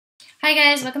Hi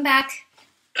guys, welcome back.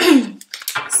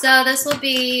 So this will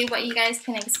be what you guys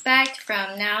can expect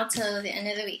from now till the end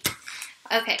of the week.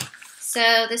 Okay,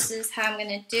 so this is how I'm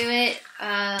going to do it.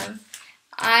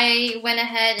 I went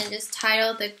ahead and just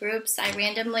titled the groups. I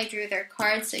randomly drew their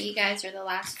cards, so you guys are the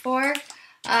last four.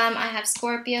 I have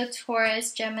Scorpio,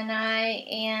 Taurus, Gemini,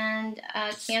 and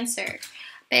Cancer.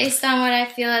 Based on what I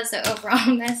feel as the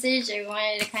overall message, I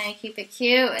wanted to kind of keep it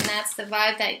cute, and that's the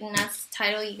vibe and that's the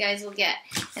title you guys will get.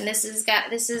 And this is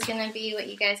going to be what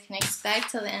you guys can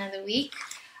expect till the end of the week.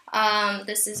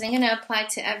 This isn't going to apply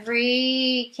to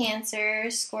every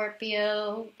Cancer,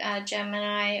 Scorpio,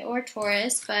 Gemini, or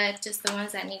Taurus, but just the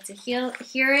ones that need to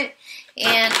hear it.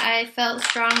 And I felt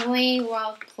strongly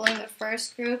while pulling the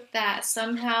first group that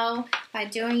somehow by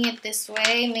doing it this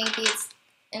way, maybe it's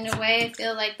in a way, I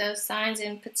feel like those signs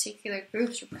in particular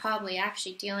groups are probably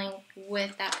actually dealing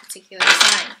with that particular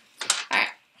sign. Alright.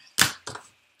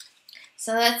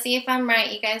 So let's see if I'm right.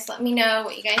 You guys let me know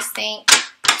what you guys think.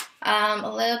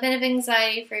 A little bit of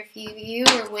anxiety for a few of you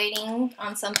who are waiting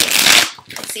on something.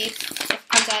 Let's see if it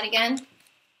comes out again.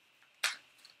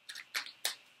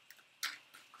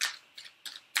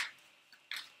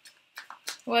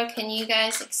 What can you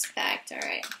guys expect?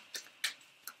 Alright.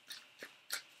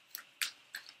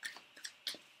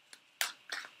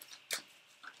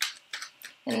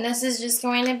 And this is just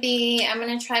going to be, I'm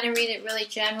going to try to read it really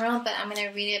general, but I'm going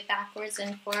to read it backwards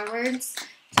and forwards.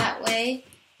 That way,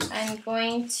 I'm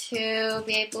going to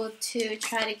be able to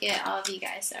try to get all of you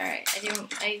guys. Alright,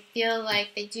 I feel like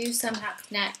they do somehow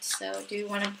connect, so I do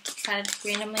want to try to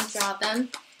randomly draw them.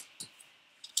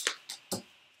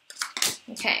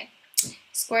 Okay,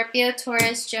 Scorpio,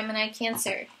 Taurus, Gemini,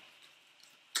 Cancer.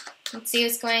 Let's see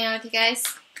what's going on with you guys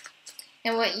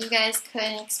and what you guys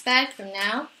could expect from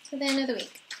now to the end of the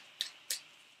week.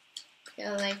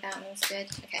 Feel like that one's good.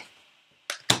 Okay.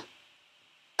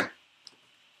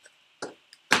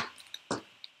 I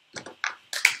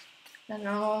don't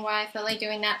know why I felt like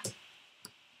doing that.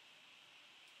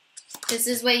 This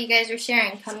is what you guys are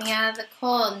sharing. Coming out of the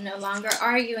cold, no longer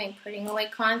arguing, putting away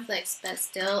conflicts, but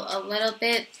still a little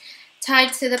bit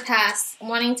tied to the past.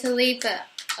 Wanting to leave, but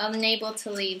unable to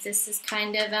leave. This is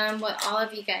kind of what all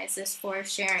of you guys is for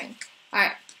sharing.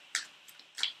 Alright.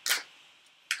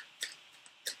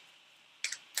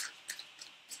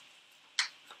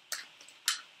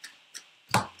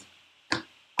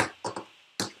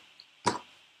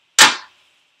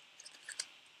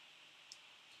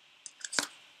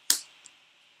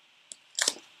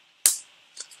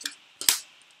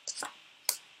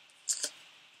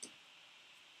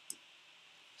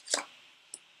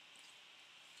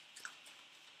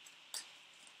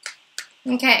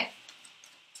 Okay,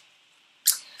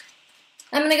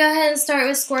 I'm going to go ahead and start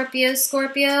with Scorpio.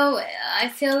 Scorpio, I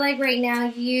feel like right now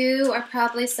you are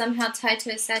probably somehow tied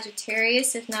to a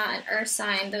Sagittarius, if not an earth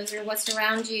sign. Those are what's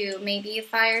around you. Maybe a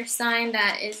fire sign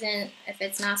that isn't, if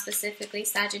it's not specifically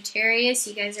Sagittarius,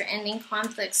 you guys are ending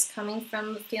conflicts coming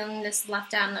from feeling this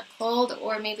left out in the cold,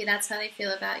 or maybe that's how they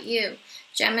feel about you.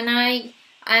 Gemini,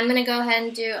 I'm going to go ahead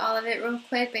and do all of it real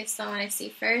quick based on what I see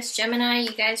first. Gemini,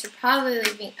 you guys are probably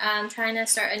trying to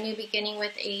start a new beginning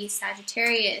with a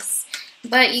Sagittarius.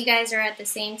 But you guys are at the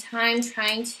same time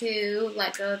trying to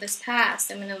let go of this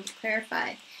past. I'm going to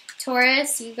clarify.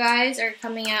 Taurus, you guys are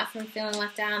coming out from feeling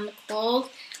left out in the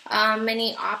cold.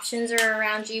 Many options are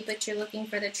around you, but you're looking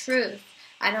for the truth.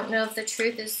 I don't know if the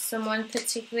truth is someone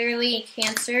particularly in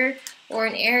Cancer or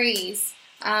in Aries.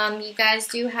 You guys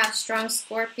do have strong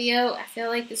Scorpio. I feel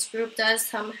like this group does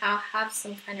somehow have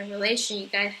some kind of relation. You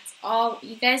guys all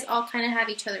kind of have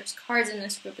each other's cards in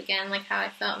this group again, like how I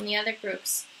felt in the other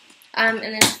groups. And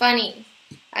it's funny.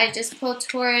 I just pulled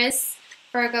Taurus,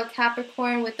 Virgo,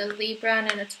 Capricorn with a Libra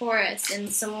and a Taurus,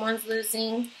 and someone's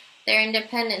losing their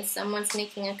independence. Someone's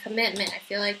making a commitment. I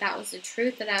feel like that was the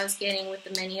truth that I was getting with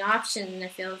the many options, and I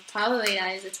feel probably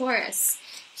that is a Taurus.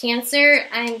 Cancer,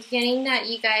 I'm getting that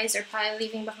you guys are probably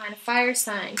leaving behind a fire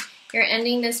sign. You're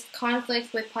ending this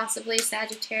conflict with possibly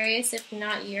Sagittarius. If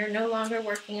not, you're no longer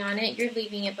working on it. You're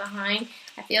leaving it behind.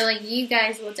 I feel like you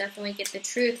guys will definitely get the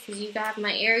truth because you got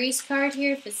my Aries card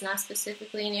here. If it's not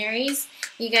specifically in Aries,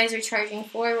 you guys are charging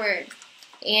forward.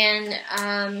 And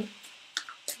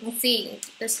let's see,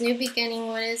 this new beginning,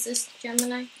 what is this,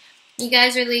 Gemini? You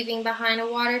guys are leaving behind a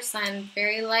water sign,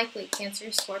 very likely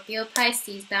Cancer, Scorpio,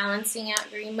 Pisces, balancing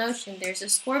out your emotion. There's a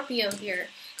Scorpio here.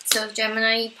 So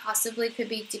Gemini possibly could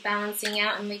be balancing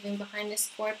out and leaving behind a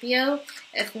Scorpio.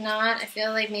 If not, I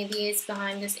feel like maybe it's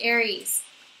behind this Aries.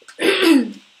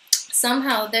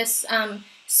 Somehow this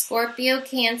Scorpio,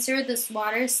 Cancer, this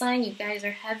water sign, you guys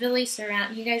are heavily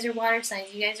surrounded. You guys are water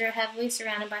signs. You guys are heavily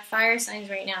surrounded by fire signs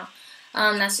right now.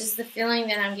 That's just the feeling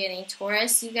that I'm getting.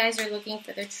 Taurus, you guys are looking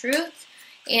for the truth,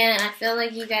 and I feel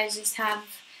like you guys just have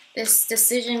this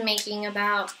decision making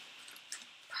about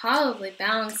probably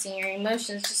balancing your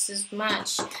emotions just as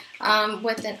much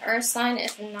with an earth sign.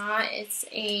 If not, it's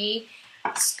a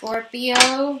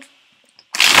Scorpio.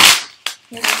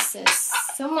 What is this?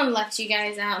 Someone left you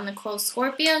guys out in the cold.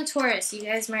 Scorpio and Taurus, you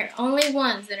guys are only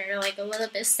ones that are like a little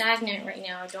bit stagnant right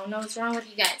now. I don't know what's wrong with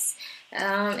you guys.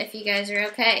 If you guys are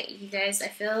okay. You guys, I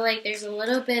feel like there's a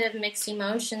little bit of mixed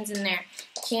emotions in there.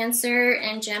 Cancer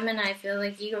and Gemini, I feel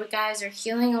like you guys are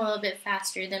healing a little bit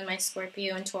faster than my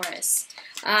Scorpio and Taurus.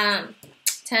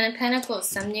 Ten of Pentacles,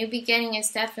 some new beginning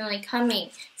is definitely coming.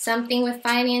 Something with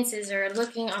finances are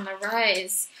looking on the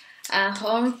rise.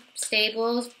 Home,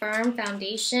 stable, firm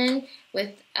foundation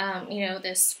with,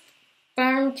 this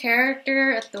firm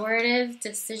character, authoritative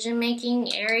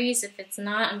decision-making. Aries, if it's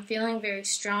not, I'm feeling very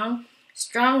strong.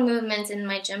 Strong movements in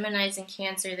my Geminis and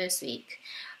Cancer this week.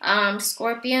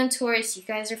 Scorpio and Taurus, you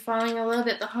guys are falling a little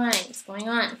bit behind. What's going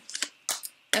on?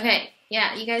 Okay,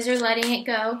 yeah, you guys are letting it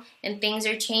go, and things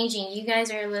are changing. You guys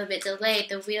are a little bit delayed.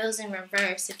 The wheel's in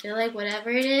reverse. I feel like whatever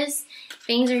it is,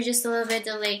 things are just a little bit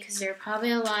delayed because there are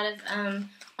probably a lot of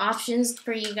options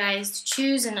for you guys to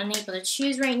choose and unable to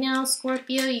choose right now.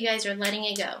 Scorpio, you guys are letting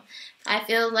it go. I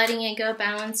feel letting it go,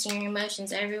 balancing your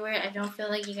emotions everywhere. I don't feel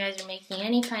like you guys are making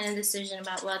any kind of decision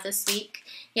about love this week.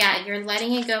 Yeah, you're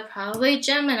letting it go. Probably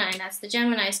Gemini. That's the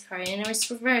Gemini's card. And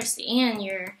it's reversed. And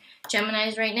your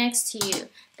Gemini's right next to you.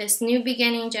 This new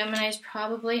beginning, Gemini's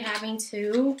probably having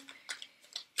to...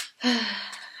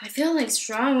 I feel like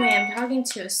strongly I'm talking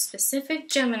to a specific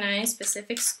Gemini,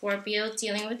 specific Scorpio,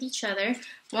 dealing with each other.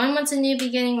 One wants a new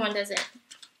beginning, one doesn't.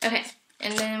 Okay,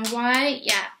 and then why?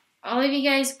 Yeah, all of you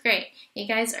guys, great. You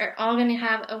guys are all going to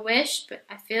have a wish, but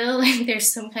I feel like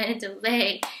there's some kind of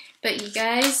delay. But you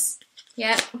guys,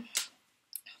 yep,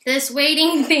 this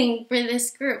waiting thing for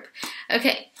this group.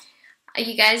 Okay.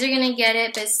 You guys are going to get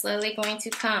it, but it's slowly going to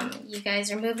come. You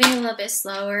guys are moving a little bit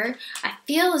slower. I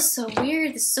feel it's so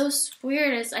weird. It's so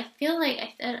weird. I feel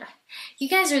like you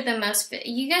guys are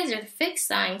you guys are the fixed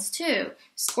signs too.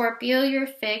 Scorpio, you're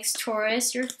fixed.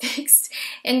 Taurus, you're fixed.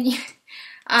 And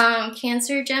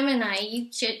Cancer, Gemini.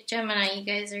 Gemini, you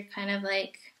guys are kind of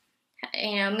like,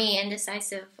 me,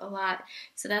 indecisive a lot.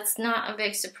 So that's not a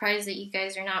big surprise that you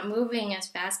guys are not moving as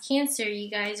fast. Cancer, you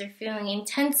guys are feeling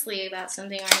intensely about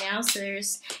something right now. So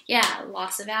there's,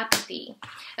 loss of apathy.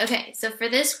 Okay, so for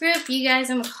this group, you guys,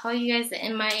 I'm gonna call you guys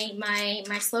in my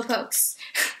slow pokes.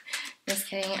 Just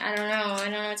kidding. I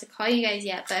don't know what to call you guys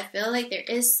yet, but I feel like there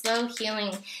is slow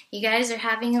healing. You guys are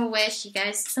having a wish. You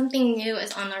guys, something new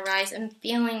is on the rise. I'm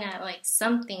feeling that like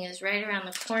something is right around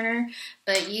the corner,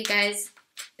 but you guys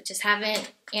just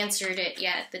haven't answered it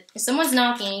yet. If someone's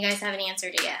knocking, you guys haven't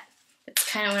answered it yet.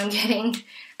 That's kind of what I'm getting.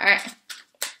 Alright,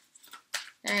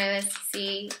 let's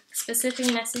see.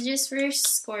 Specific messages for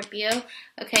Scorpio.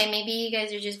 Okay, maybe you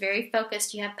guys are just very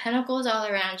focused. You have pentacles all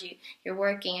around you. You're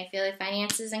working. I feel like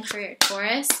finances and career.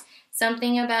 Taurus,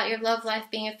 something about your love life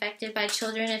being affected by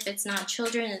children. If it's not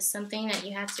children, it's something that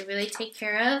you have to really take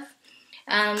care of.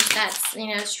 That's,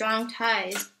 strong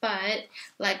ties, but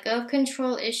let go of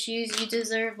control issues. You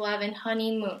deserve love and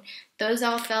honeymoon. Those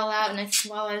all fell out and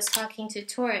while I was talking to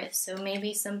Taurus, so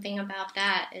maybe something about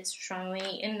that is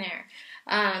strongly in there.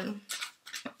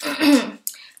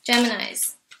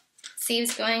 Geminis, see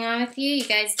what's going on with you. You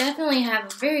guys definitely have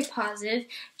a very positive.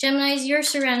 Geminis, you're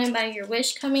surrounded by your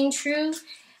wish coming true.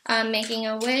 Making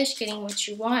a wish, getting what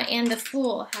you want, and the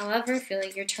Fool. However, I feel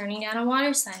like you're turning down a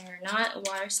water sign or not. A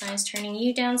water sign is turning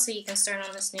you down so you can start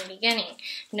on this new beginning.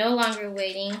 No longer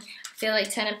waiting. I feel like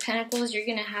 10 of Pentacles, you're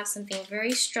going to have something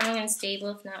very strong and stable,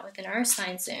 if not with an earth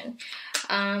sign soon.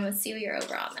 Let's see what your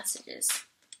overall message is.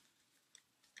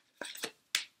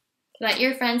 Let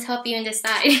your friends help you and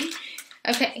decide.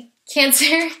 Okay,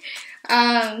 Cancer.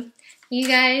 You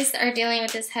guys are dealing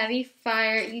with this heavy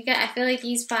fire. I feel like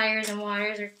these fires and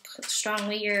waters are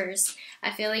strongly yours.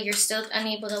 I feel like you're still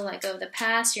unable to let go of the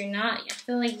past. You're not. I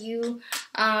feel like you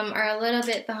are a little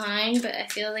bit behind, but I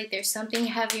feel like there's something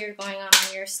heavier going on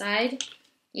your side.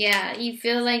 Yeah, you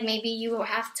feel like maybe you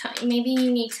have time. Maybe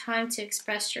you need time to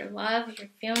express your love. You're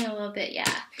feeling a little bit,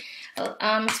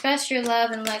 express your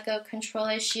love and let go of control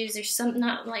issues. There's some,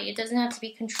 not like, it doesn't have to be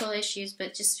control issues,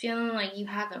 but just feeling like you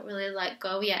haven't really let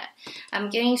go yet. I'm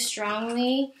getting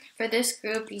strongly for this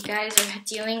group, you guys are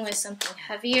dealing with something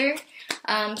heavier.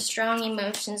 Strong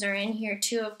emotions are in here.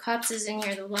 2 of Cups is in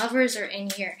here. The Lovers are in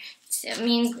here. I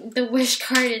mean, the wish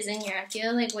card is in here. I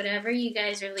feel like whatever you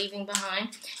guys are leaving behind,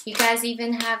 you guys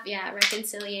even have, yeah,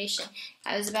 reconciliation.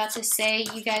 I was about to say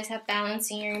you guys have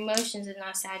balancing your emotions and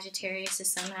not Sagittarius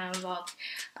is somehow involved.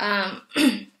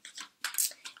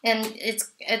 And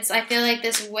it's. I feel like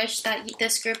this wish that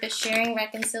this group is sharing,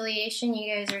 reconciliation,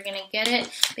 you guys are gonna get it,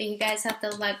 but you guys have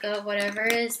to let go of whatever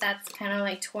it is that's kind of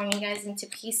like torn you guys into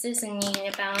pieces, and you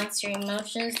need to balance your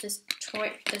emotions. This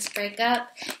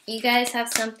breakup, you guys have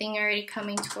something already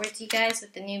coming towards you guys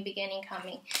with the new beginning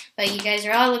coming, but you guys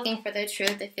are all looking for the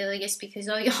truth. I feel like it's because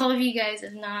all of you guys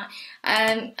have not.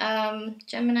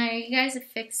 Gemini, are you guys a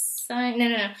fixed sign?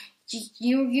 No.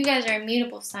 You guys are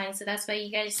immutable signs, so that's why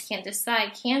you guys can't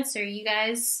decide. Cancer, you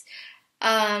guys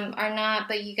are not,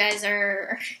 but you guys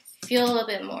are feel a little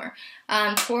bit more.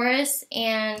 Taurus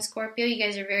and Scorpio, you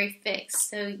guys are very fixed,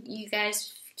 so you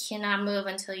guys cannot move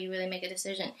until you really make a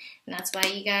decision, and that's why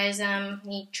you guys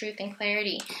need truth and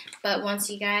clarity. But once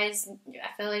you guys,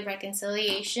 I feel like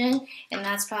reconciliation, and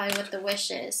that's probably what the wish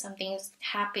is. Something's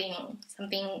happening.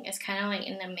 Something is kind of like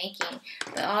in the making,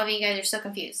 but all of you guys are so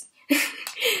confused.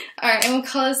 Alright, and we'll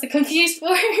call this the Confused Four.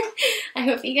 I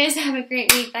hope you guys have a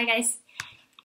great week. Bye, guys.